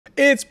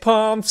It's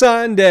Palm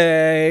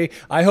Sunday.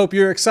 I hope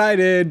you're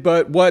excited,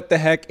 but what the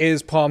heck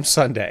is Palm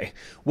Sunday?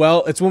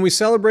 Well, it's when we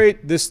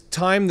celebrate this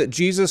time that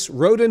Jesus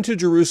rode into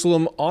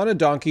Jerusalem on a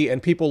donkey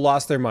and people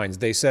lost their minds.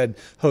 They said,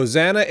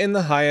 Hosanna in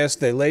the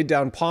highest. They laid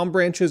down palm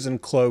branches and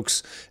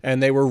cloaks,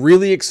 and they were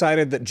really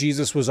excited that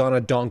Jesus was on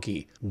a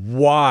donkey.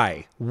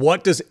 Why?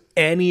 What does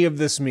any of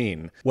this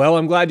mean? Well,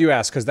 I'm glad you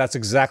asked, because that's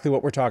exactly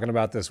what we're talking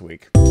about this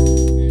week.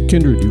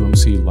 Kindred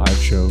UMC live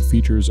show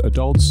features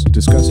adults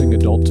discussing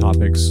adult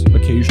topics,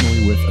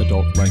 occasionally with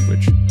adult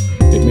language.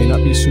 It may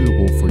not be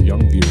suitable for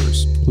young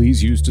viewers.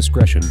 Please use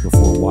discretion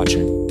before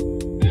watching.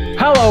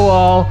 Hello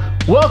all!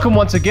 Welcome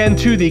once again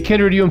to the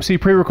Kindred UMC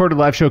pre-recorded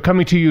live show,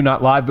 coming to you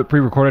not live but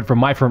pre-recorded from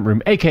my front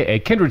room, aka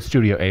Kindred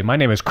Studio A. My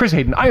name is Chris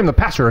Hayden. I am the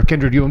pastor of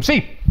Kindred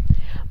UMC.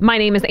 My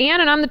name is Ann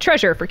and I'm the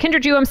treasurer for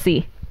Kindred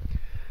UMC.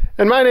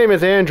 And my name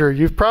is Andrew.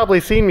 You've probably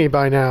seen me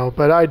by now,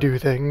 but I do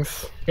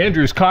things.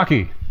 Andrew's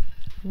cocky.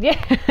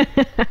 Yeah.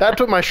 That's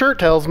what my shirt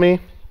tells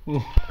me.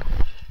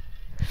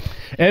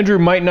 Andrew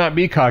might not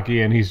be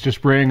cocky, and he's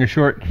just wearing a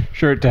short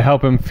shirt to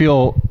help him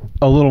feel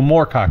a little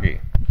more cocky.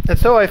 And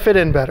so I fit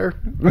in better.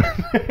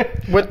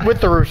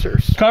 with the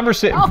roosters.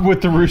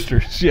 With the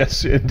roosters,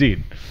 yes,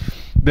 indeed.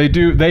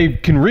 They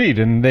can read,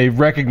 and they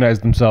recognize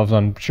themselves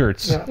on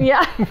shirts.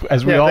 Yeah.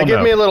 As we all know. They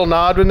give me a little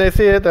nod when they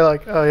see it. They're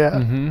like, oh yeah.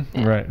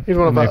 Mm-hmm. Right. He's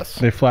one of us.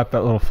 They flap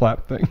that little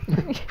flap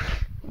thing.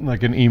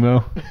 Like an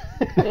emo.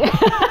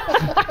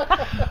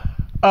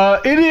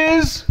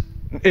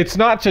 It's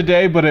not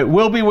today, but it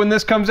will be when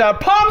this comes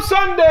out. Palm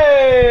Sunday!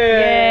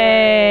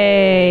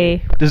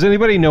 Yay! Does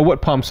anybody know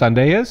what Palm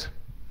Sunday is?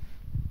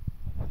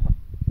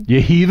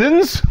 You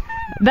heathens?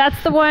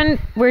 That's the one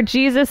where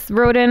Jesus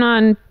rode in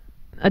on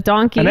a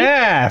donkey. An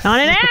ass! On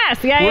an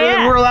ass,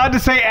 yeah. We're allowed to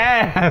say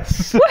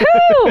ass.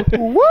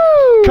 Woohoo!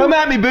 Woo! Come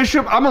at me,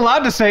 Bishop. I'm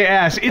allowed to say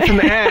ass. It's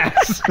an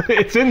ass.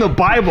 It's in the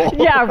Bible.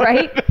 Yeah,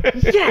 right?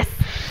 Yes!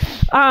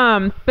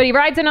 But he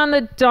rides in on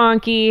the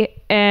donkey,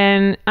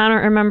 and I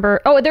don't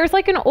remember. Oh, there's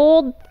like an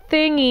old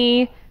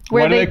thingy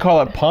where Why do they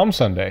call it Palm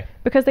Sunday?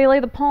 Because they lay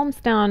the palms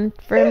down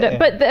for him to.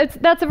 But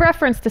that's a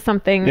reference to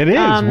something. It is.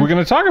 We're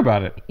going to talk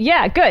about it.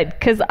 Yeah, good.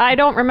 Because I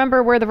don't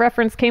remember where the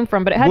reference came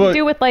from, but it had to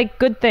do with like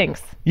good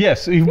things.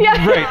 Yes,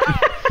 yeah. Right.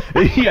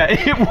 Yeah,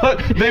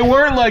 they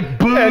weren't like,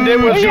 boo, and it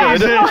was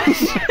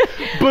Jesus.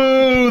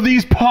 Boo,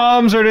 these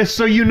palms are just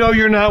so you know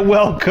you're not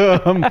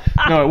welcome.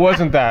 No, it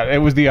wasn't that. It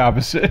was the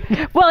opposite.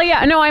 Well,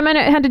 yeah, no, I meant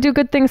it had to do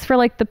good things for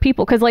like the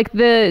people. Because like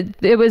we're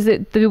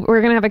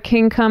going to have a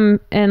king come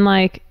and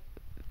like,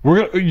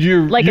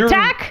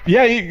 attack?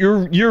 Yeah,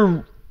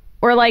 you're.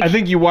 Or like. I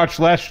think you watched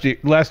last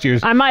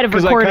year's. I might have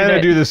recorded it. Because I kind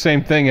of do the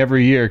same thing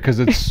every year because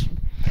it's.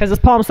 Because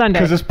it's Palm Sunday.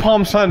 Because it's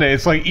Palm Sunday.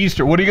 It's like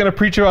Easter. What are you going to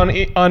preach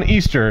on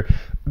Easter?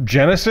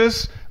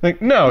 Genesis?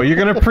 Like, no, you're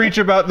going to preach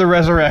about the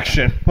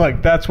resurrection.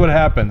 Like, that's what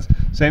happens.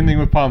 Same thing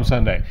with Palm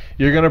Sunday.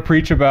 You're going to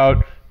preach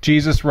about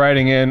Jesus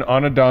riding in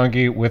on a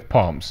donkey with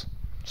palms.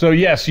 So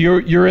yes,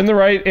 you're in the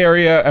right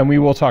area, and we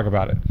will talk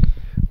about it.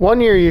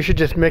 One year you should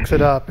just mix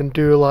it up and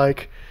do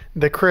like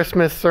the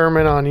Christmas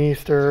sermon on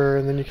Easter,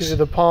 and then you can do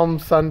the Palm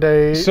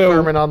Sunday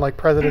sermon on like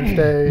President's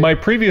Day. My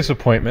previous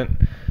appointment,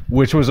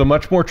 which was a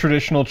much more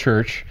traditional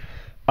church,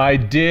 I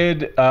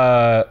did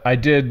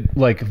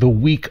like the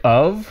week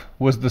of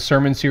was the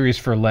sermon series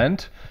for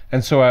Lent.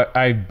 And so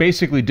I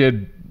basically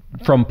did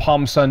from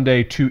Palm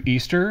Sunday to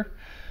Easter.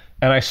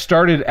 And I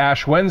started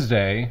Ash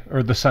Wednesday,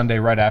 or the Sunday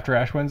right after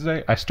Ash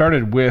Wednesday. I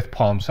started with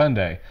Palm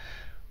Sunday.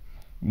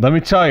 Let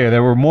me tell you,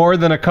 there were more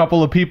than a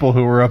couple of people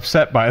who were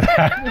upset by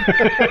that.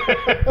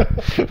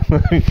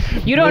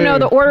 You don't know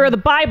the order of the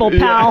Bible,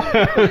 pal.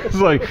 Yeah. It's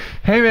like,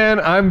 hey man,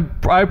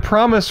 I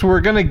promise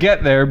we're gonna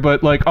get there,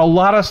 but like a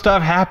lot of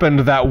stuff happened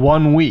that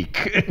 1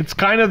 week. It's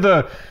kind of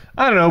the,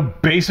 I don't know,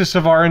 basis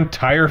of our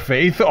entire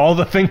faith, all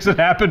the things that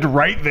happened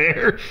right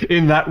there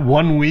in that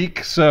 1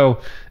 week. So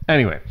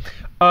anyway,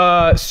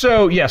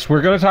 so yes,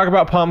 we're gonna talk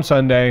about Palm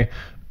Sunday.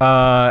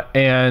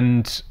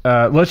 And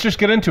let's just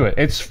get into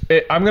it.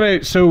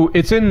 So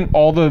it's in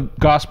all the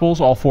Gospels,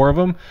 all 4 of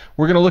them.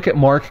 We're going to look at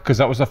Mark because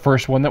that was the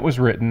first one that was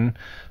written.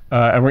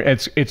 And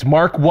it's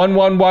Mark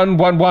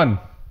 1:1:1:1:1.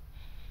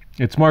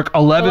 It's Mark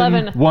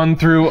 11. 1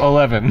 through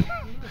 11.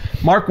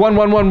 Mark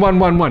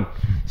 1:1:1:1:1:1.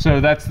 So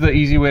that's the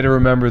easy way to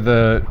remember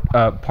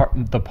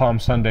the Palm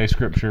Sunday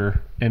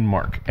scripture in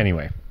Mark.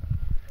 Anyway,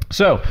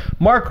 so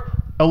Mark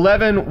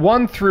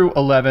 11:1 through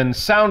 11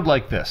 sound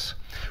like this.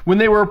 When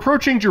they were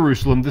approaching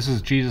Jerusalem, this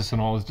is Jesus and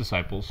all his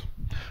disciples.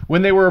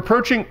 When they were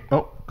approaching,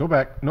 go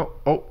back. No,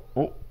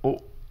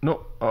 no.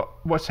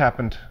 What's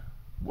happened?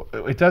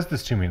 It does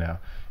this to me now.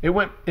 It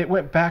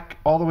went back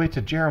all the way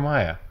to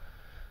Jeremiah.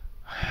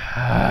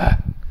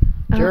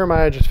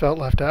 Jeremiah just felt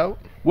left out.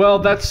 Well,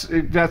 that's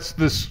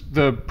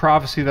the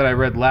prophecy that I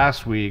read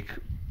last week.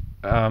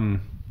 The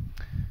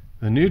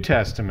New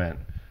Testament.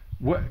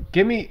 What?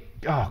 Give me.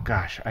 Oh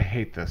gosh, I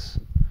hate this.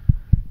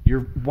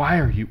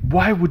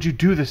 Why would you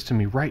do this to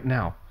me right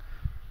now?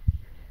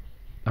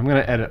 I'm going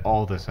to edit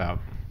all this out.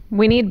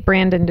 We need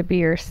Brandon to be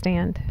your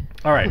stand.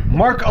 All right.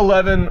 Mark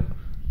 11,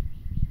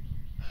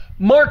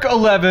 Mark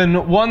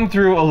 11, 1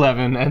 through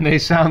 11, and they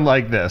sound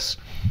like this.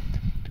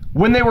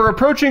 When they were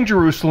approaching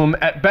Jerusalem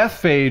at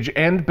Bethphage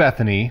and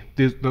Bethany,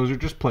 those are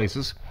just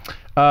places,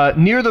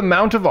 near the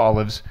Mount of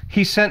Olives,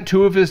 he sent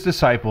 2 of his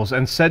disciples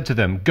and said to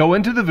them, "Go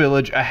into the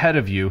village ahead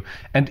of you,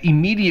 and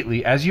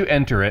immediately as you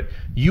enter it,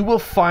 you will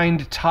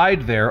find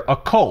tied there a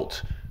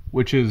colt,"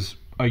 which is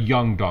a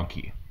young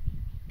donkey.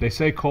 They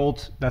say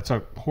colt, that's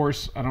a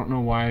horse, I don't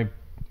know why.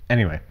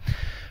 Anyway,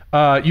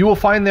 you will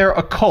find there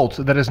a colt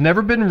that has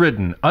never been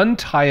ridden.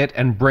 Untie it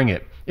and bring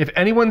it. If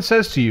anyone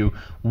says to you,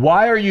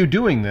 "Why are you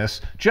doing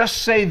this?" just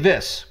say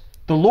this,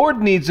 "The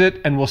Lord needs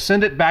it and will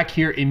send it back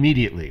here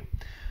immediately."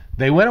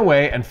 They went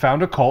away and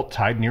found a colt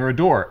tied near a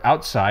door,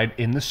 outside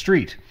in the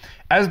street.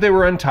 As they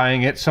were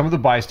untying it, some of the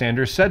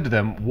bystanders said to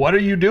them, "What are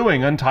you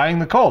doing untying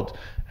the colt?"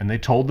 And they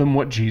told them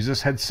what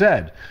Jesus had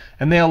said,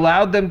 and they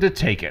allowed them to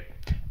take it.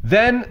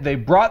 Then they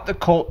brought the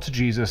colt to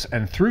Jesus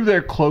and threw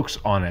their cloaks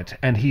on it,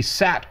 and he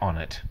sat on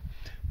it.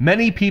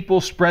 Many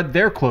people spread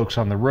their cloaks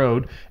on the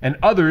road, and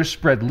others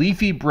spread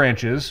leafy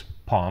branches,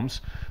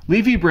 palms,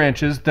 leafy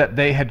branches that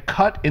they had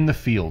cut in the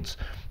fields.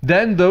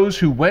 Then those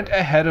who went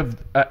ahead of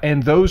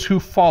and those who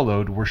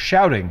followed were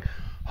shouting,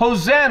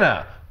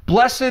 "Hosanna!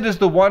 Blessed is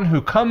the one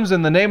who comes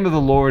in the name of the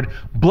Lord.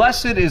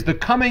 Blessed is the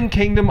coming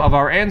kingdom of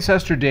our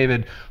ancestor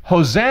David.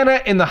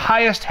 Hosanna in the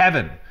highest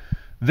heaven."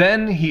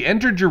 Then he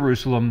entered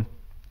Jerusalem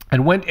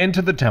and went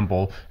into the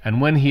temple,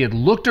 and when he had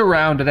looked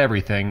around at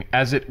everything,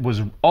 as it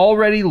was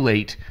already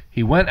late,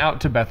 he went out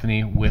to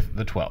Bethany with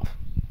the 12.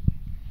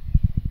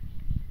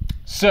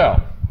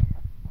 So,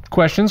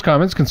 questions,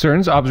 comments,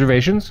 concerns,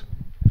 observations?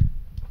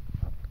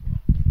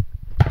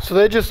 So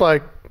they just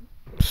like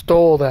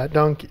stole that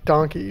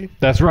donkey.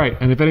 That's right.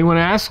 And if anyone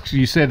asks,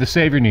 you say the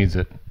Savior needs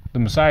it. The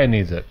Messiah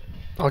needs it.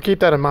 I'll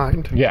keep that in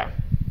mind. Yeah.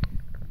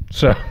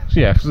 So,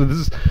 yeah.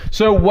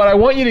 So what I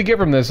want you to get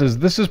from this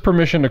is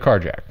permission to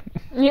carjack.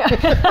 Yeah.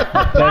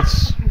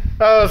 That's...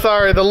 Oh,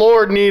 sorry. The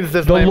Lord needs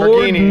this The Lamborghini.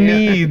 Lord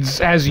needs,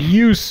 has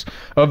use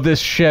of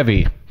this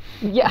Chevy.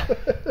 Yeah.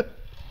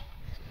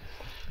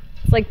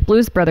 It's like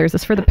Blues Brothers.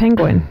 It's for the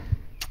penguin.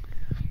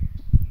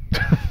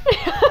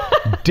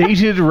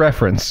 Dated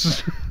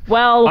reference.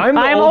 Well, I'm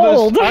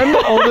old. I'm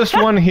the oldest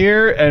one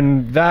here,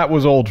 and that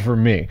was old for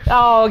me.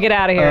 Oh, get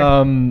out of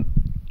here.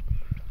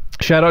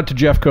 Shout out to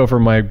Jeff Kofer,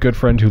 my good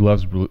friend who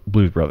loves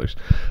Blues Brothers.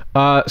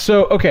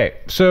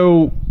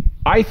 So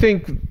I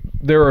think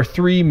there are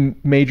 3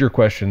 major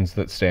questions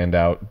that stand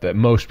out that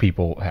most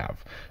people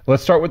have.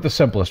 Let's start with the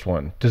simplest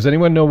one. Does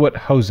anyone know what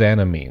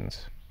Hosanna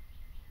means?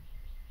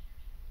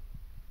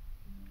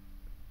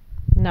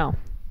 No.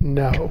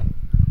 No.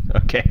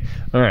 Okay.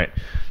 All right.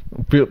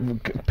 Pick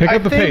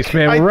up the pace,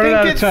 man. We're running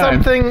out of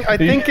time. I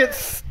think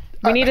it's...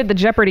 We needed the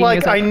Jeopardy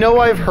music. I know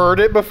I've heard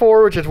it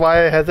before, which is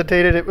why I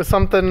hesitated. It was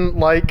something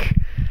like...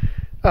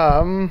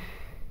 I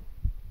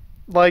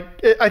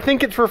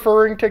think it's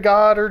referring to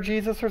God or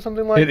Jesus or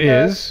something like that. It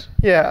is.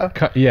 Yeah.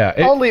 Yeah.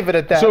 I'll leave it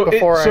at that So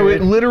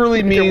it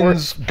literally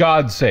means it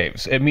God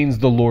saves. It means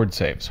the Lord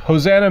saves.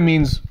 Hosanna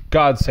means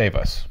God save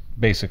us,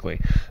 basically.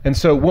 And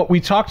so what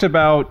we talked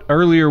about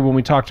earlier when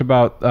we talked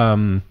about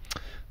the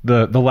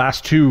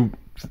last 2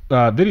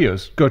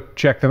 videos, go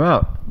check them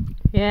out.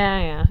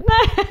 Yeah.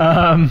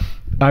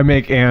 I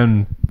make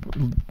Anne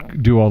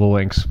do all the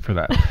links for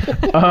that.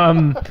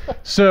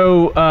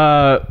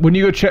 When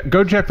you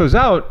go check those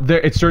out,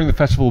 it's during the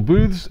Festival of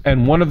Booths,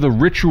 and one of the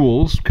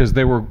rituals, because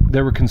they were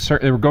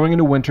concerned, they were going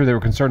into winter, they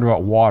were concerned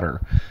about water,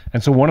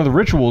 and so one of the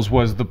rituals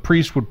was the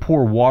priest would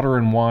pour water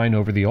and wine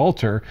over the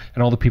altar,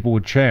 and all the people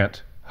would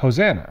chant,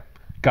 "Hosanna,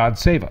 God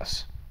save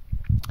us."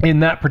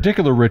 In that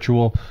particular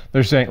ritual,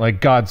 they're saying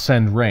like, "God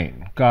send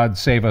rain, God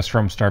save us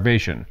from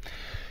starvation."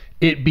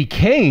 It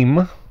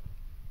became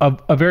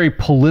a very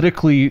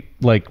politically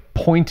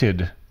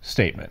pointed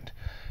statement,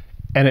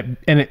 and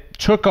it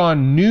took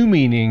on new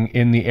meaning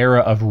in the era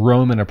of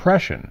Roman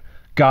oppression.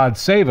 God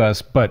save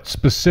us, but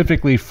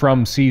specifically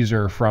from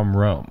Caesar, from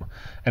Rome,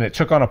 and it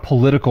took on a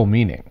political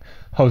meaning.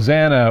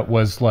 Hosanna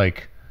was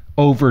like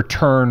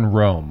overturn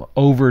Rome,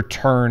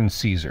 overturn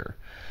Caesar.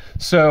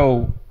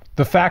 So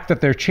the fact that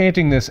they're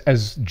chanting this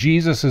as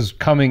Jesus is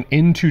coming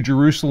into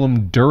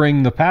Jerusalem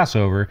during the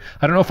Passover,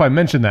 I don't know if I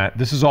mentioned that.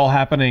 This is all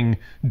happening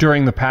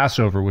during the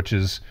Passover, which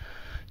is,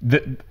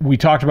 we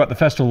talked about the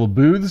Festival of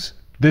Booths.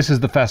 This is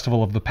the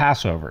Festival of the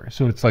Passover.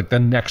 So it's like the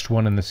next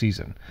one in the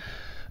season.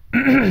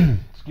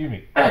 Excuse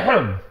me.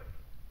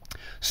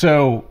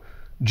 So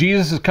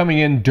Jesus is coming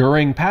in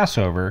during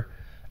Passover,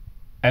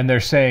 and they're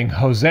saying,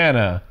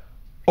 "Hosanna,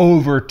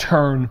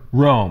 overturn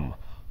Rome."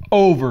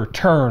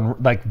 Overturn,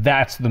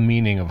 that's the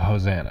meaning of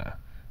Hosanna.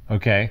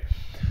 Okay,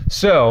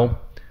 so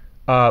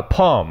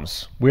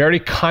palms. We already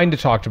kind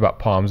of talked about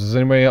palms. Does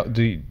anybody else,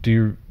 do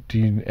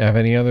you have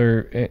any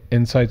other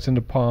insights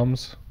into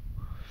palms?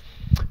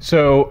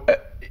 So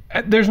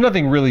there's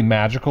nothing really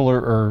magical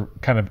or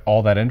kind of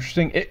all that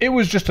interesting. It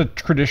was just a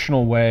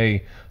traditional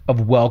way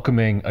of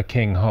welcoming a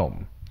king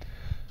home.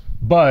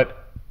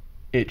 But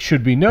it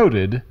should be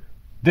noted,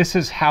 this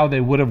is how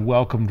they would have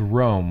welcomed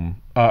Rome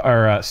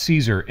or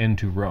Caesar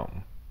into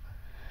Rome.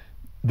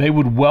 they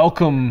would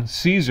welcome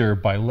Caesar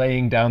by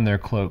laying down their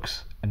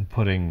cloaks and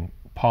putting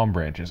palm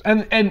branches,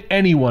 and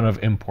anyone of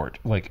import,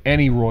 like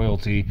any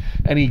royalty,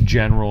 any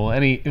general,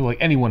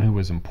 anyone who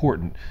was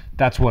important.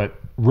 That's what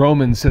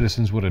Roman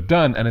citizens would have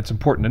done. And it's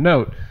important to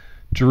note,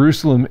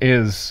 Jerusalem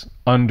is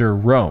under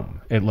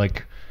Rome. It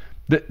like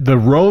the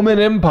Roman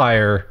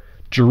Empire,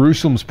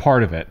 Jerusalem's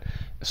part of it.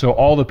 So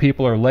all the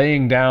people are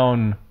laying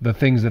down the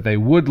things that they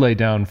would lay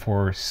down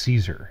for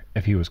Caesar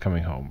if he was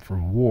coming home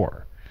from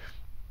war.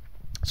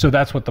 So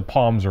that's what the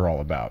palms are all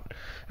about,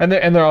 and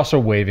they're also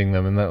waving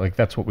them, and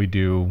that's what we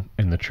do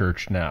in the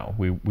church now.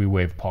 We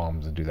wave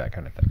palms and do that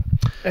kind of thing.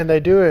 And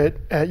they do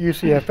it at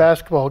UCF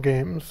basketball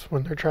games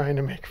when they're trying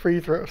to make free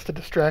throws to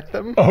distract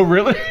them. Oh,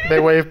 really? They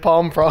wave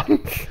palm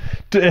fronds.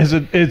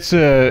 It's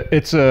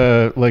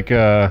a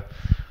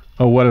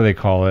what do they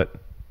call it?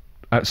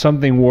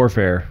 Something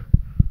warfare.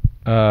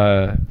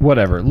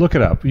 Whatever. Look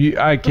it up.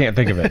 I can't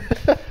think of it.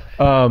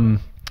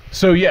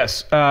 So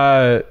yes.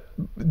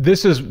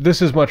 This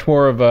is much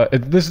more of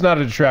this is not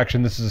a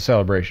distraction. This is a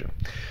celebration.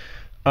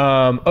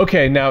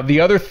 Okay, now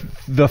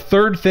the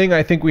third thing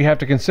I think we have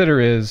to consider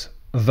is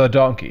the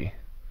donkey,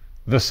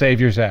 the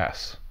Savior's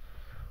ass.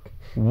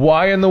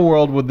 Why in the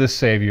world would this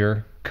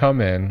Savior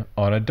come in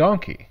on a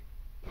donkey?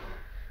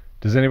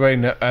 Does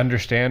anybody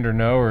understand or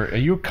know, or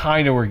you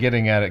kind of were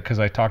getting at it because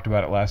I talked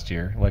about it last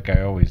year, like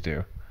I always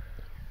do?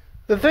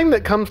 The thing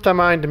that comes to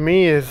mind to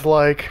me is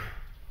like,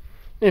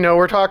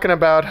 we're talking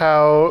about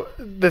how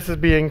this is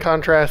being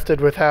contrasted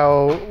with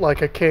how,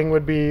 like, a king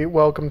would be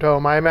welcomed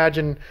home. I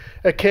imagine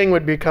a king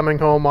would be coming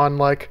home on,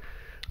 like,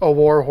 a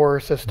war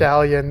horse, a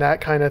stallion,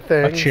 that kind of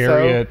thing. A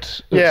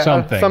chariot,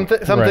 something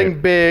right.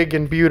 Big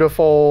and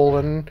beautiful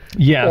and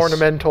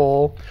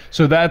ornamental.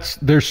 So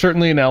there's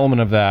certainly an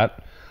element of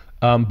that,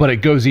 but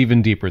it goes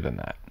even deeper than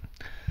that.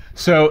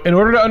 So in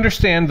order to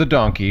understand the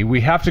donkey,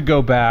 we have to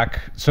go back.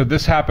 So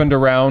this happened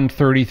around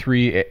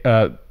 33.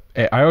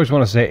 I always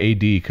want to say AD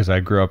because I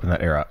grew up in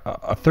that era.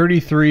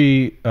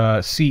 33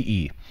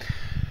 CE.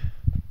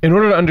 In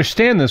order to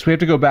understand this, we have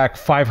to go back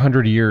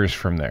 500 years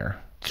from there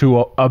to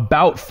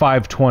about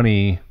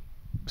 520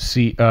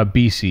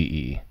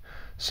 BCE.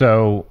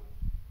 So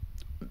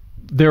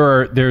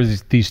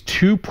there's these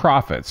two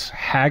prophets,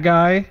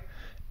 Haggai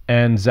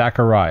and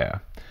Zechariah,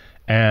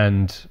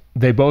 and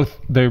they both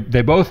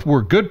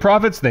were good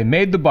prophets. They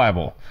made the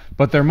Bible,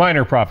 but they're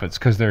minor prophets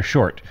because they're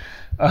short,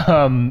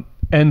 and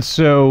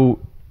so.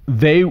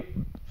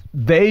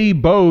 They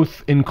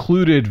both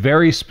included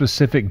very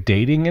specific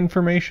dating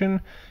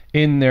information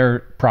in their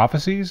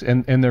prophecies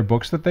and in their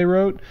books that they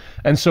wrote.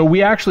 And so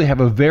we actually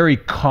have a very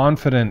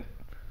confident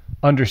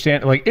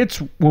understanding. Like,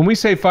 it's when we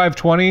say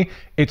 520,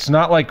 it's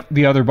not like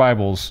the other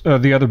Bibles,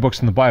 the other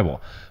books in the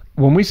Bible.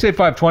 When we say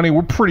 520,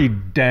 we're pretty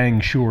dang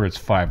sure it's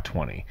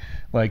 520.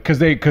 Like, because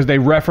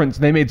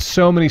they made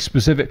so many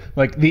specific,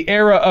 like the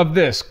era of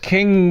this,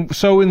 king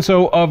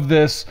so-and-so of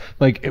this,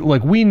 like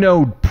we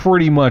know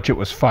pretty much it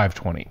was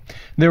 520.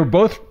 They were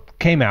both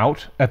came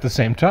out at the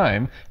same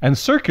time and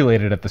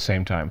circulated at the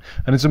same time.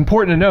 And it's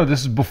important to know this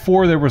is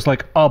before there was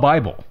like a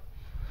Bible.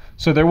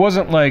 So there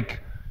wasn't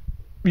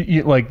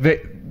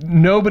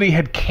nobody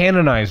had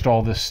canonized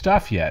all this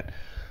stuff yet.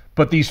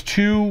 But these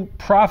two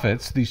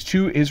prophets, these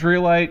two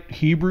Israelite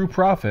Hebrew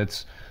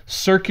prophets,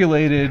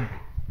 circulated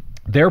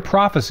their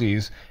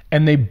prophecies,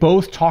 and they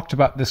both talked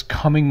about this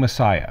coming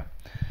Messiah.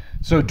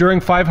 So during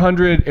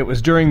 500, it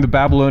was during the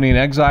Babylonian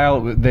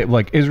exile.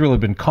 Israel had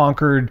been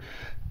conquered.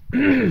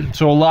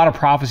 So a lot of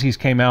prophecies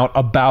came out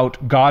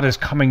about God is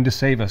coming to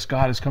save us.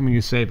 God is coming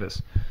to save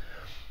us.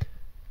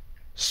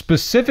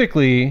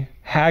 Specifically,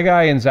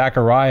 Haggai and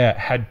Zechariah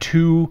had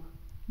two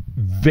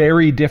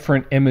very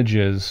different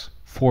images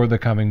for the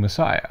coming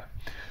Messiah.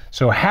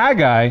 So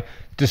Haggai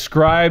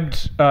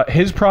described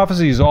his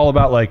prophecy is all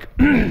about like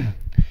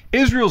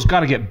Israel's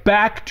got to get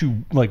back to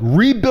like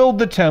rebuild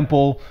the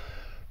temple,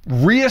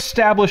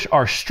 reestablish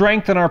our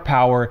strength and our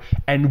power,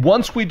 and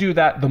once we do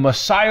that, the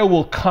Messiah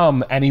will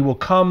come, and he will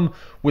come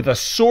with a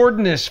sword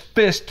in his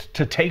fist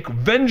to take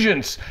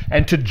vengeance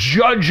and to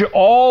judge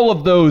all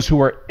of those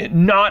who are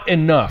not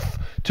enough,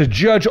 to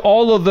judge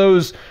all of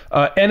those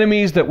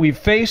enemies that we've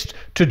faced,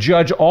 to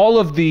judge all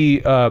of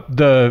the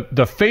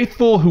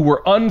faithful who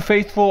were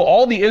unfaithful,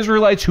 all the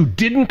Israelites who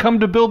didn't come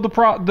to build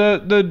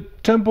the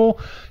temple.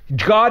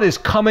 God is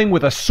coming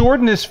with a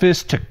sword in his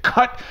fist to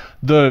cut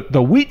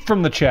the wheat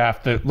from the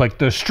chaff,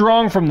 the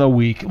strong from the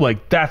weak.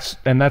 That's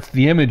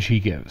the image he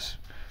gives.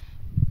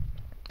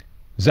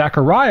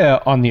 Zechariah,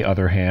 on the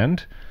other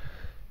hand,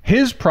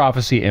 his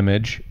prophecy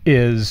image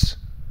is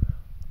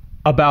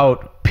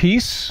about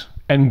peace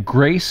and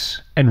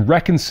grace and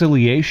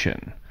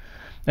reconciliation.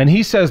 And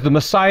he says the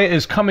Messiah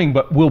is coming,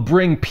 but will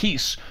bring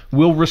peace,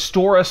 will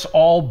restore us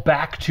all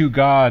back to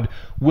God,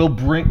 will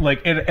bring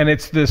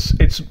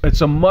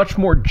it's a much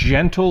more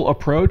gentle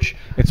approach.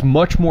 It's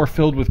much more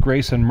filled with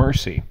grace and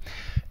mercy.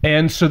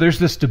 And so there's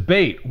this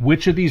debate,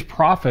 which of these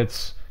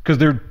prophets, because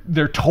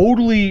they're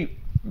totally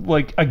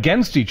like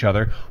against each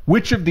other,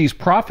 which of these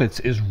prophets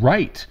is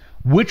right?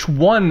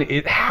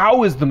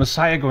 How is the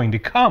Messiah going to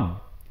come?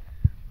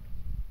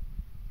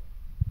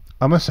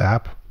 I'm a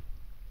sap.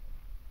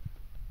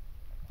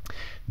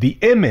 The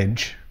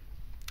image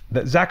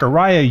that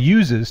Zechariah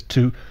uses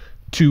to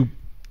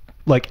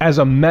like as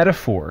a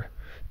metaphor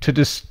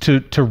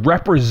to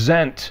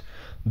represent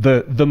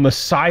the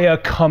Messiah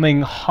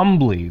coming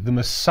humbly, the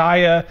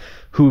Messiah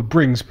who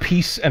brings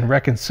peace and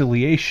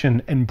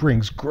reconciliation and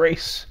brings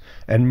grace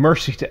and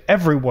mercy to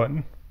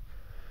everyone.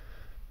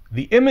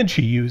 The image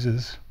he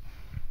uses,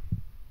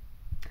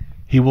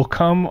 he will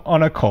come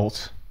on a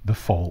colt, the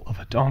foal of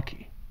a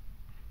donkey.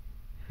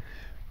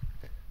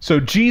 So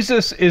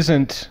Jesus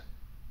isn't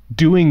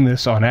doing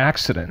this on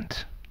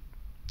accident.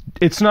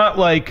 It's not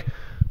like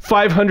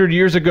 500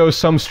 years ago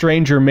some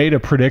stranger made a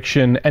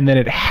prediction and then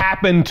it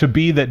happened to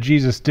be that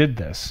Jesus did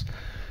this.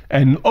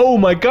 And oh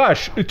my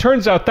gosh, it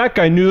turns out that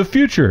guy knew the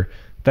future.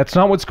 That's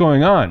not what's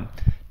going on.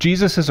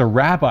 Jesus is a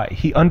rabbi.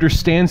 He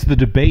understands the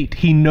debate.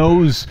 He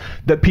knows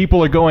that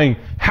people are going,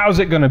 how's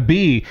it going to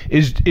be?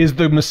 Is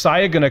the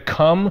Messiah going to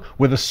come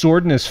with a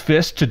sword in his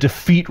fist to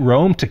defeat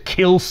Rome, to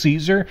kill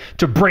Caesar,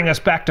 to bring us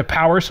back to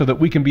power so that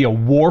we can be a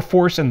war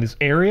force in this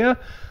area?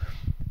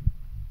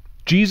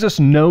 Jesus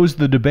knows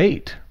the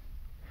debate.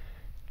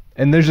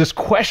 And there's this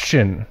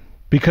question,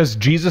 because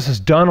Jesus has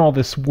done all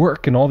this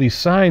work and all these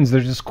signs,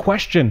 there's this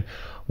question,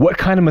 what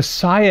kind of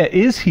Messiah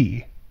is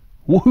he?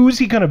 Well, who's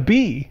he going to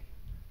be?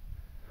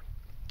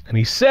 And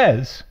he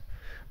says,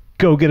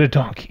 go get a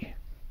donkey.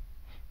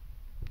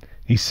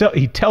 He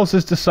tells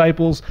his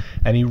disciples,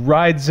 and he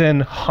rides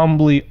in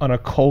humbly on a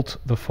colt,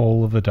 the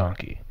foal of a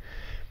donkey.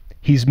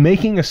 He's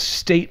making a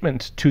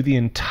statement to the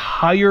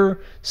entire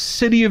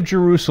city of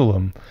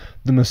Jerusalem.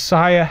 The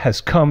Messiah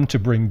has come to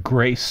bring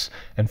grace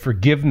and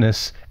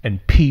forgiveness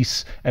and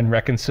peace and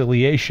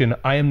reconciliation.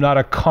 I am not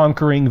a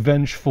conquering,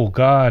 vengeful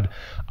God.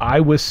 I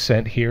was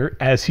sent here,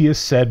 as he has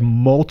said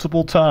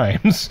multiple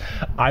times,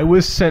 I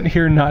was sent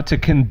here not to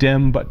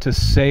condemn, but to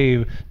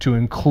save, to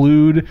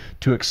include,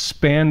 to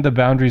expand the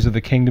boundaries of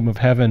the kingdom of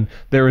heaven.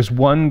 There is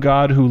one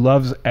God who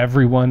loves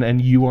everyone,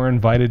 and you are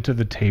invited to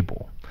the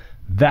table.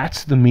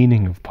 That's the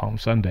meaning of Palm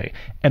Sunday.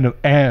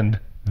 And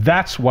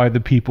that's why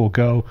the people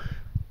go,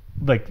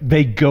 like,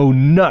 they go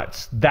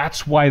nuts.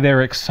 That's why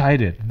they're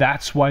excited.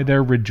 That's why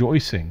they're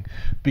rejoicing.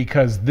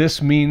 Because this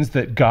means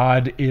that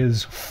God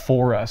is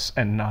for us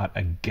and not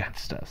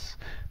against us.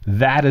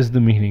 That is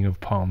the meaning of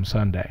Palm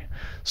Sunday.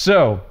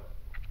 So,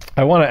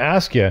 I want to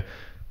ask you,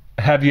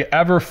 have you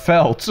ever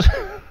felt,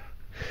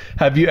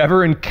 have you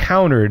ever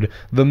encountered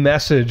the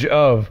message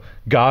of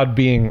God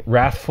being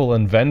wrathful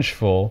and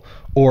vengeful,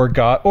 or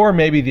God, or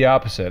maybe the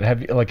opposite?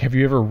 Have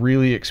you ever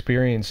really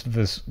experienced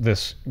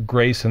this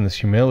grace and this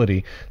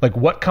humility? Like,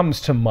 what comes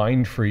to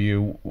mind for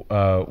you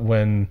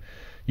when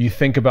you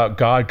think about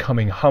God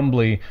coming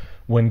humbly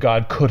when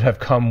God could have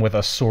come with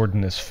a sword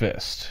in his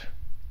fist?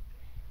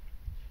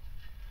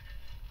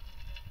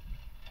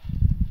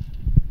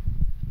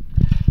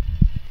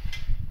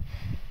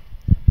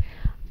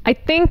 I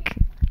think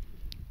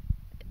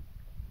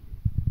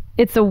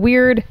it's a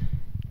weird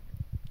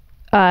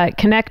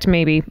connect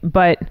maybe,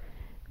 but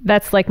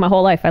that's like my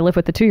whole life. I live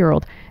with a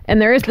 2-year-old. And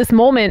there is this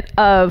moment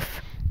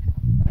of,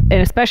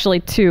 and especially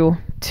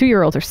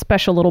two-year-olds are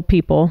special little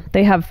people.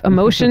 They have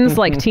emotions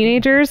like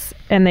teenagers,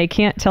 and they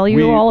can't tell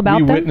you all about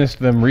them. We witnessed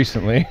them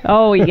recently.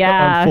 Oh,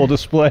 yeah. On full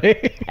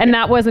display. And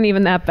that wasn't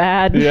even that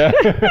bad.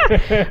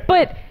 Yeah.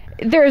 But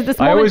there's this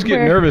moment I always get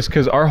nervous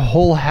because our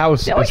whole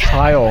house is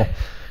tile.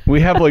 We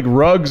have like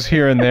rugs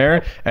here and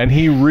there, and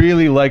he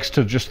really likes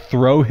to just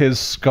throw his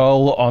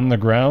skull on the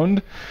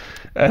ground.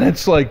 And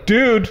it's like,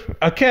 dude,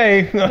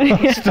 okay,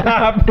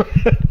 stop.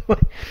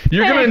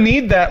 You're going to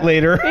need that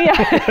later.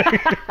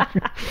 Yeah.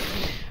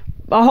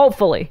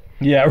 Hopefully.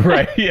 Yeah,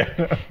 right.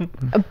 Yeah.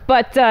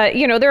 But,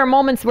 there are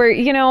moments where,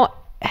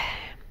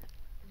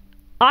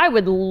 I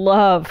would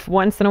love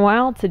once in a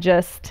while to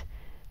just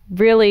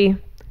really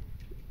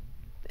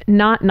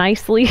not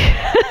nicely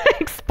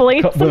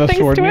explain some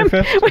things to him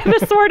with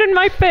a sword in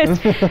my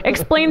fist,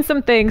 explain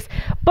some things.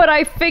 But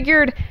I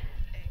figured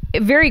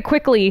very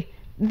quickly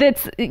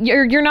that's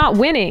you're not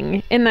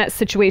winning in that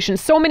situation.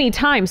 So many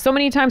times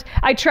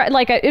I try,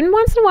 and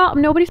once in a while,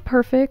 nobody's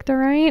perfect. All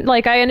right.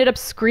 Like, I ended up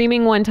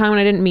screaming one time when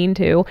I didn't mean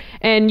to,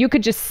 and you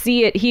could just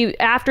see it. He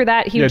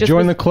just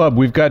join the club.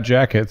 We've got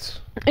jackets.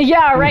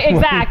 Yeah, right.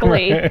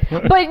 Exactly.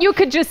 Right. But you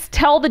could just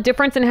tell the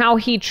difference in how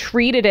he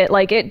treated it.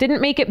 Like, it didn't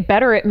make it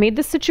better. It made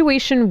the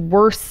situation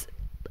worse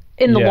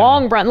in the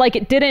long run. Like,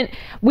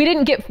 we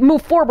didn't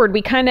move forward.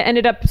 We kind of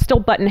ended up still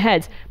butting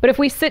heads. But if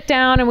we sit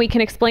down and we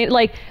can explain,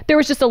 like, there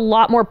was just a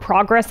lot more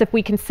progress if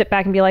we can sit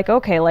back and be like,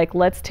 okay, like,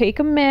 let's take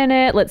a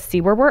minute, let's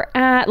see where we're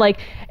at. Like,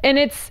 and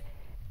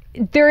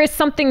there is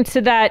something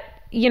to that,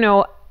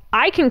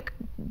 I can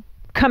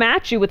come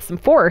at you with some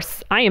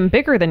force. I am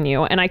bigger than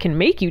you, and I can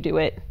make you do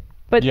it.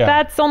 But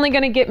that's only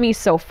going to get me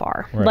so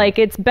far. Right. Like,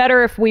 it's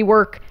better if we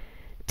work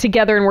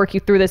together and work you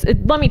through this.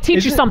 Let me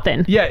teach you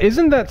something. Yeah,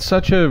 isn't that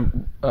such a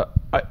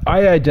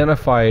I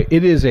identify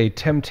it is a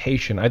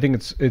temptation. I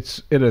think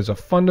it is a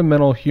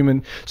fundamental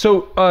human.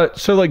 So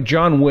like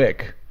John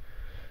Wick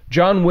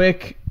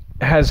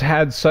has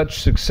had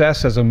such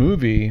success as a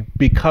movie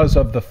because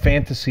of the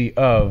fantasy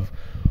of,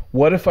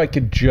 what if I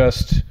could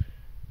just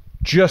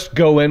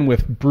go in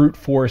with brute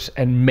force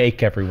and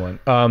make everyone.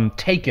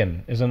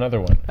 Taken is another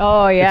one.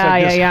 Oh yeah,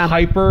 it's like this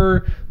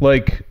hyper,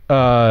 like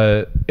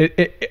I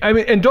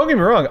mean, and don't get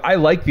me wrong, I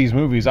like these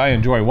movies. I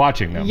enjoy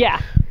watching them.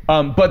 Yeah.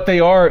 But they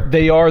are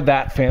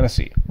that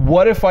fantasy.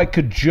 What if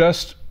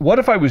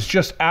I was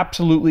just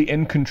absolutely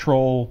in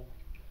control,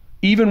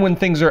 even when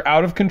things are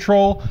out of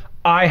control?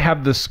 I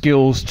have the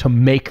skills to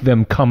make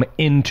them come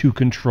into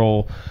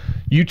control.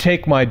 You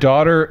take my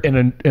daughter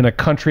in a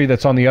country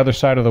that's on the other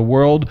side of the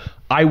world,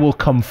 I will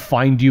come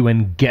find you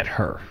and get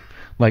her.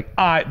 Like,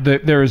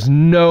 there is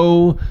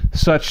no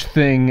such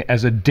thing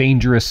as a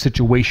dangerous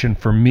situation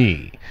for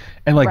me.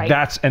 And like,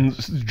 right. and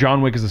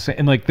John Wick is the same.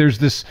 And like, there's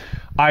this,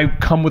 I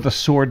come with a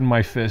sword in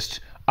my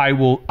fist. I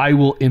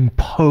will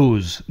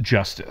impose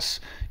justice.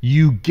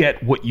 You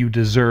get what you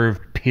deserve,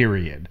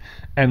 period.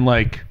 And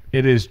like,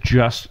 it is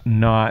just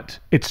not,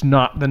 it's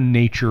not the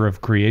nature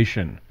of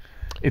creation.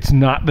 It's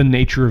not the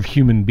nature of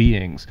human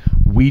beings.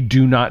 We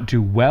do not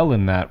do well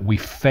in that. We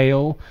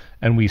fail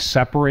and we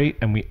separate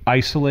and we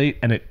isolate,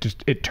 and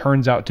it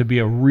turns out to be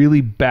a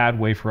really bad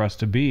way for us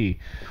to be,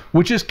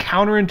 which is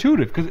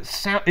counterintuitive because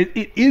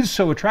it is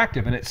so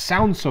attractive and it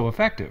sounds so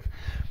effective,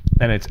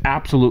 and it's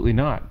absolutely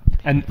not.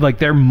 And like,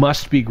 there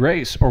must be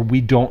grace or we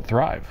don't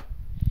thrive.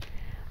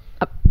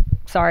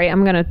 Sorry,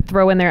 I'm going to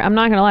throw in there. I'm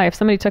not going to lie. If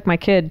somebody took my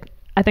kid,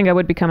 I think I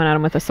would be coming at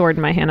him with a sword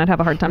in my hand. I'd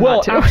have a hard time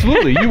not to. Well,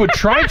 absolutely. You would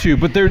try to,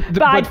 but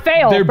I'd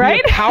fail, there'd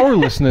right? be a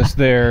powerlessness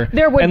there.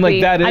 There would and like,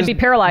 be. That is, I'd be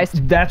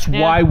paralyzed. That's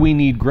why we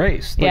need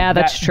grace. Like, yeah,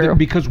 that's true.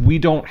 Because we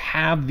don't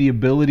have the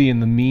ability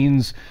and the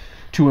means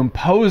to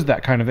impose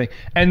that kind of thing.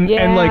 And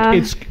like,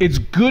 it's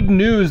good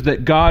news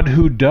that God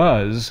who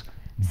doesn't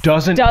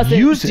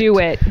use do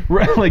it.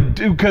 Right? Like,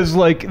 because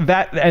like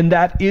that, and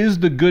that is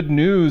the good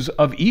news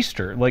of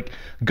Easter. Like,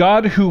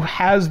 God who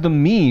has the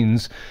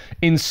means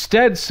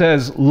instead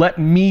says, let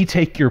me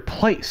take your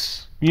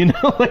place. You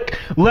know, like,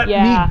 let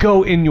me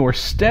go in your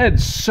stead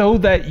so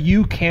that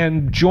you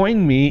can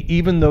join me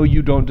even though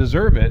you don't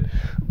deserve it.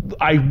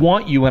 I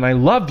want you and I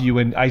love you,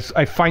 and I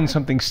find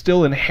something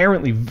still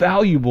inherently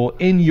valuable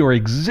in your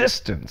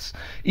existence,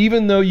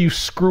 even though you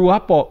screw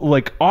up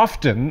like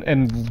often,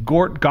 and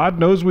God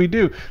knows we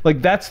do.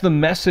 Like, that's the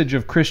message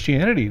of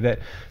Christianity,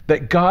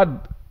 that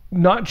God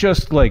not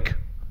just like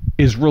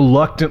is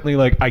reluctantly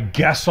like, I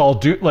guess I'll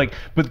do, like,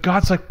 but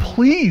God's like,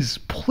 please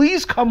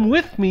come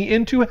with me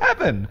into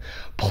heaven.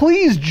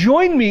 Please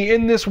join me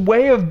in this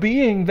way of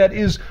being that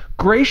is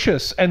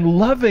gracious and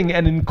loving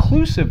and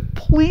inclusive.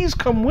 Please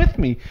come with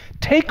me.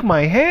 Take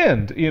my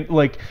hand.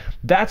 Like,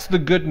 that's the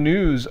good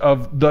news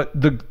of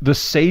the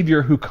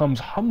Savior who comes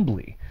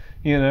humbly.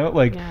 You know,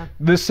 like,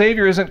 the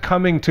Savior isn't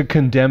coming to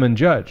condemn and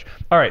judge.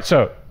 All right,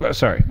 so,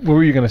 sorry, what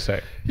were you going to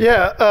say?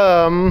 Yeah,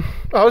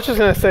 I was just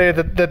going to say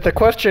that the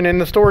question in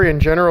the story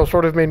in general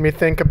sort of made me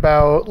think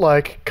about,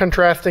 like,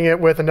 contrasting it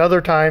with another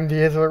time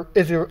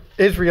the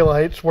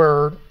Israelites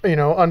were,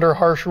 under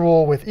harsh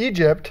rule with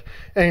Egypt,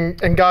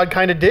 and God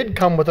kind of did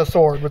come with a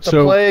sword, with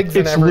the plagues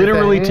and everything. It's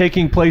literally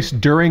taking place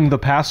during the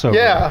Passover.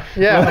 Yeah.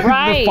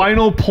 Right. The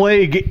final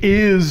plague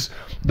is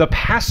the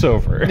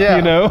Passover,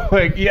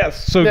 like,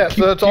 yes. So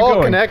it's all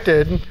going.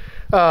 Connected.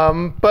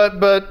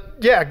 But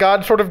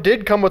God sort of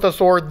did come with a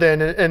sword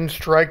then and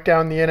strike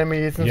down the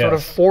enemies and sort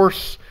of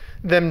force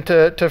them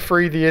to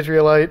free the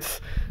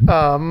Israelites.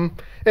 And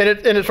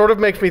it sort of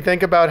makes me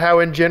think about how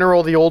in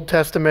general the Old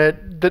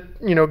Testament,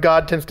 that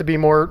God tends to be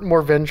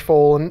more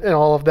vengeful and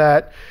all of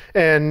that.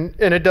 And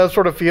it does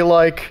sort of feel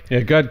like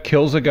God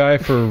kills a guy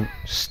for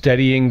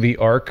steadying the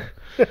ark.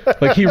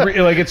 Like,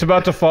 like, it's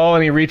about to fall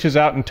and he reaches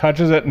out and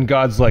touches it and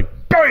God's like,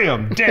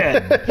 bam,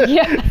 dead.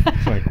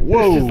 It's like,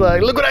 whoa. It's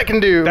like, look what I can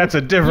do. That's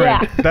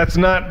that's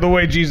not the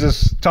way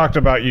Jesus talked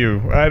about you.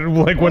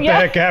 What the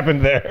heck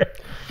happened there?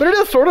 But it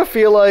does sort of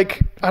feel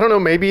like, I don't know,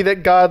 maybe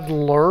that God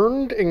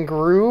learned and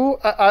grew.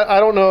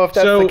 I don't know if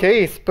that's the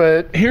case,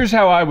 but here's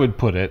how I would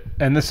put it.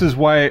 And this is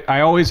why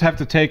I always have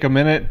to take a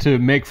minute to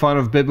make fun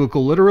of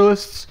biblical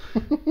literalists.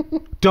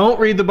 Don't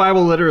read the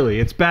Bible literally.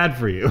 It's bad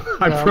for you.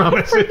 I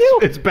promise.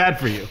 It's bad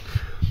for you.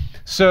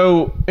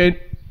 So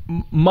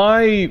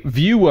my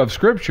view of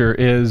Scripture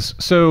is,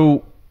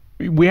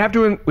 we have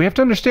to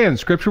understand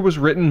Scripture was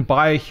written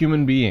by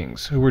human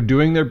beings who were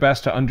doing their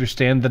best to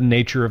understand the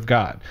nature of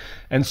God,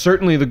 and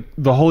certainly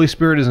the Holy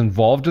Spirit is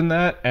involved in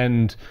that,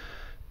 and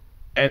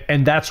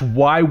that's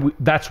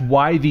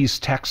why these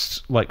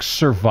texts like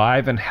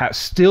survive and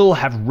still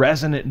have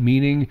resonant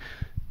meaning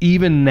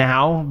even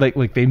now.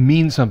 Like they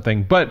mean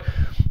something. But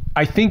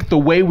I think the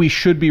way we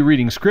should be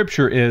reading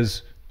Scripture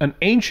is an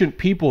ancient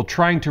people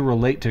trying to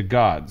relate to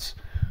gods.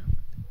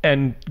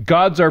 And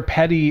gods are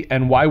petty,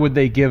 and why would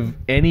they give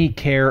any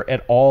care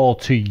at all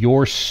to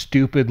your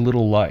stupid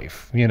little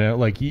life?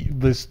 Like,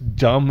 this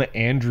dumb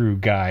Andrew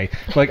guy.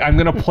 Like, I'm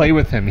going to play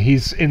with him.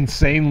 He's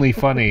insanely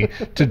funny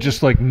to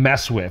just, like,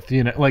 mess with.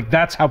 Like,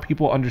 that's how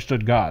people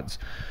understood gods.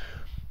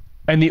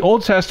 And the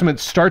Old Testament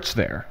starts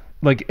there.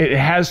 Like, it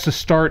has to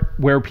start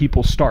where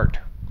people start.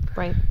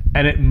 Right.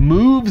 And it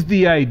moves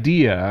the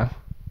idea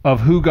of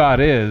who God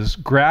is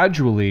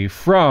gradually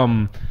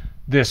from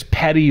this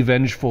petty,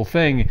 vengeful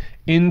thing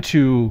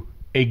into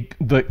a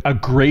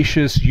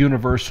gracious,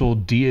 universal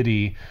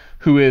deity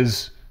who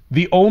is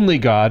the only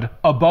God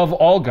above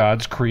all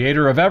gods,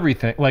 creator of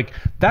everything. Like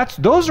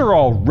those are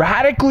all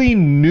radically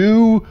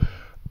new,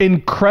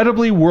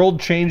 incredibly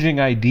world-changing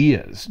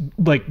ideas.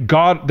 Like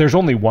God, there's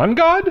only one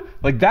God?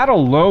 Like that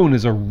alone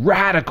is a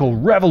radical,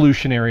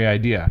 revolutionary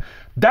idea.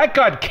 That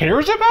God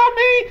cares about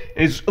me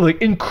is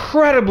like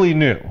incredibly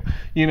new,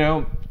 you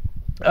know?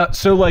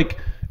 So like,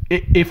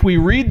 if we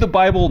read the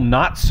Bible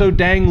not so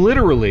dang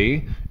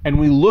literally, and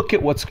we look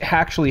at what's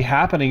actually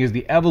happening is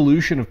the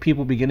evolution of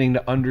people beginning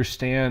to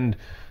understand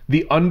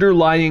the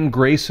underlying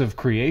grace of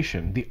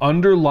creation, the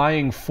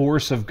underlying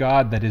force of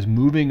God that is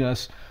moving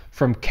us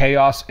from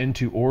chaos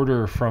into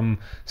order, from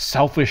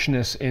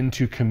selfishness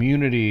into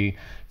community,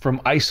 from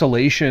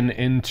isolation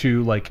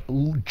into like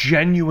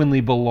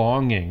genuinely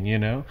belonging, you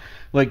know?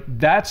 Like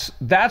that's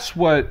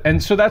what,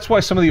 and so that's why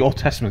some of the Old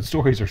Testament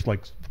stories are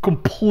like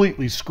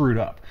completely screwed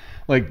up.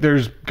 Like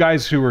there's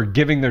guys who are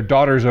giving their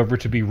daughters over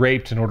to be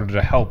raped in order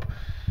to help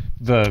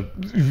the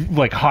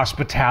like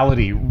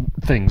hospitality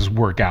things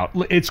work out.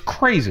 It's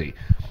crazy.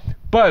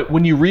 But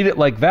when you read it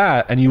like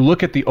that and you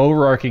look at the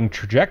overarching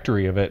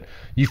trajectory of it,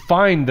 you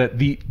find that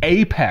the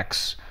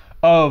apex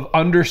of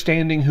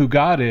understanding who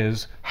God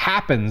is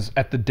happens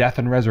at the death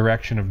and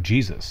resurrection of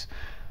Jesus.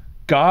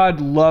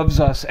 God loves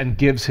us and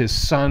gives his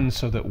son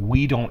so that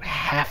we don't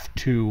have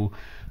to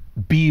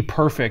be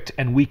perfect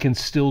and we can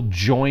still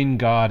join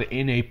God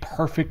in a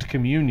perfect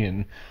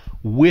communion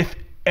with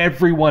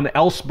everyone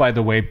else. By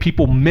the way,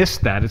 people miss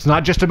that. It's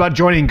not just about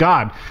joining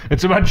God.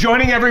 It's about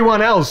joining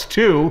everyone else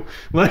too.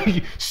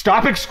 Like,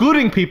 stop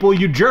excluding people,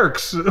 you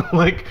jerks.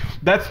 Like,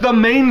 that's the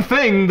main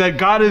thing that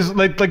God is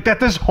like that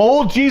this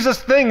whole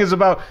Jesus thing is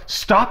about.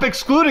 Stop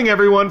excluding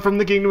everyone from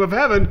the kingdom of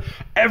heaven.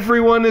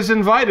 Everyone is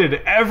invited.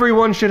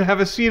 Everyone should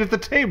have a seat at the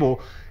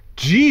table.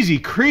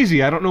 Jeezy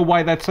crazy. I don't know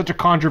why that's such a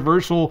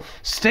controversial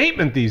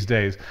statement these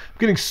days. I'm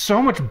getting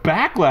so much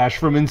backlash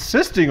from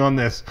insisting on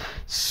this.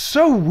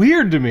 So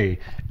weird to me.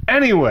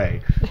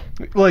 Anyway,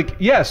 like,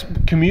 yes,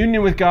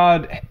 communion with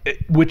God,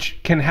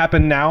 which can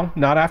happen now,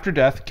 not after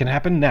death, can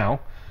happen now,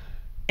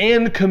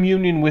 and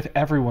communion with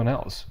everyone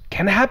else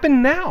can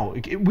happen now.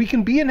 We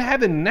can be in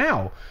heaven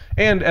now.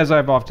 And as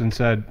I've often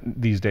said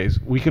these days,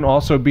 we can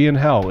also be in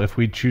hell if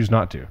we choose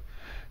not to.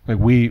 Like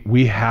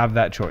we have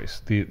that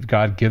choice.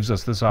 God gives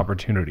us this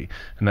opportunity,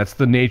 and that's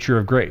the nature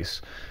of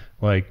grace.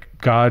 Like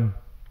God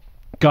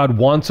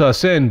wants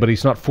us in, but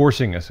he's not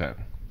forcing us in.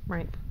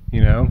 Right.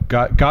 You know,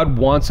 God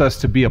wants us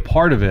to be a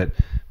part of it,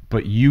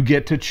 but you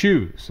get to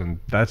choose, and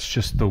that's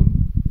just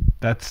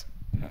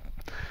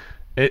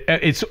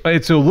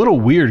it's a little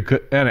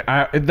weird,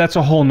 and that's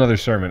a whole nother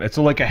sermon. It's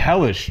like a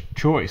hellish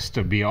choice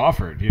to be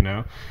offered, you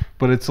know,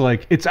 but it's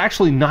like it's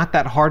actually not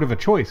that hard of a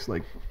choice.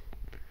 Like,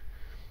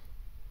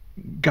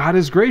 God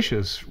is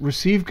gracious.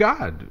 Receive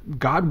God.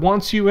 God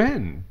wants you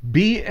in.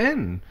 Be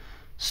in.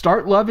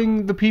 Start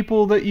loving the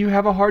people that you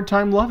have a hard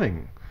time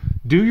loving.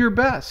 Do your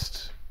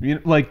best. You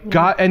know, like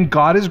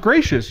God is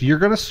gracious. You're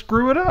going to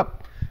screw it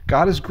up.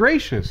 God is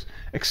gracious.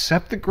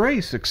 Accept the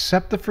grace.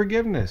 Accept the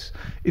forgiveness.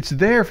 It's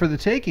there for the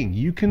taking.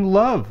 You can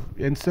love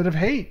instead of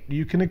hate.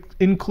 You can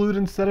include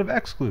instead of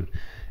exclude.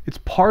 It's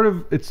part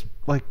of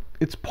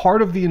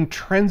the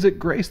intrinsic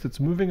grace that's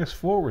moving us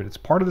forward. It's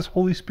part of this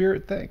Holy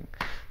Spirit thing.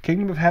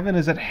 Kingdom of heaven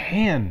is at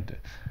hand.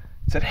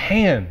 It's at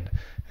hand.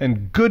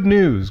 And good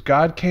news,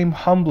 God came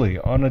humbly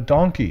on a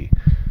donkey.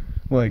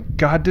 Like,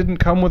 God didn't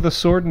come with a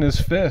sword in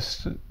his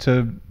fist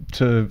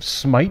to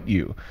smite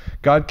you.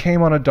 God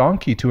came on a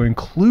donkey to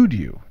include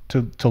you,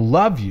 to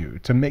love you,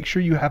 to make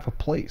sure you have a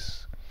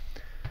place.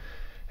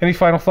 Any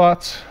final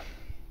thoughts?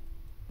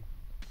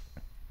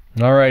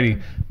 Alrighty.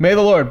 May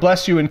the Lord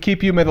bless you and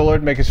keep you. May the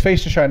Lord make his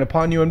face to shine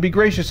upon you and be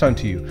gracious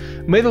unto you.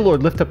 May the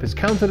Lord lift up his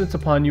countenance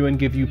upon you and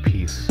give you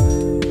peace.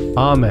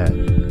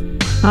 Amen.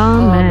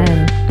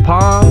 Amen.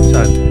 Palm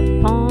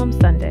Sunday. Palm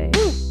Sunday.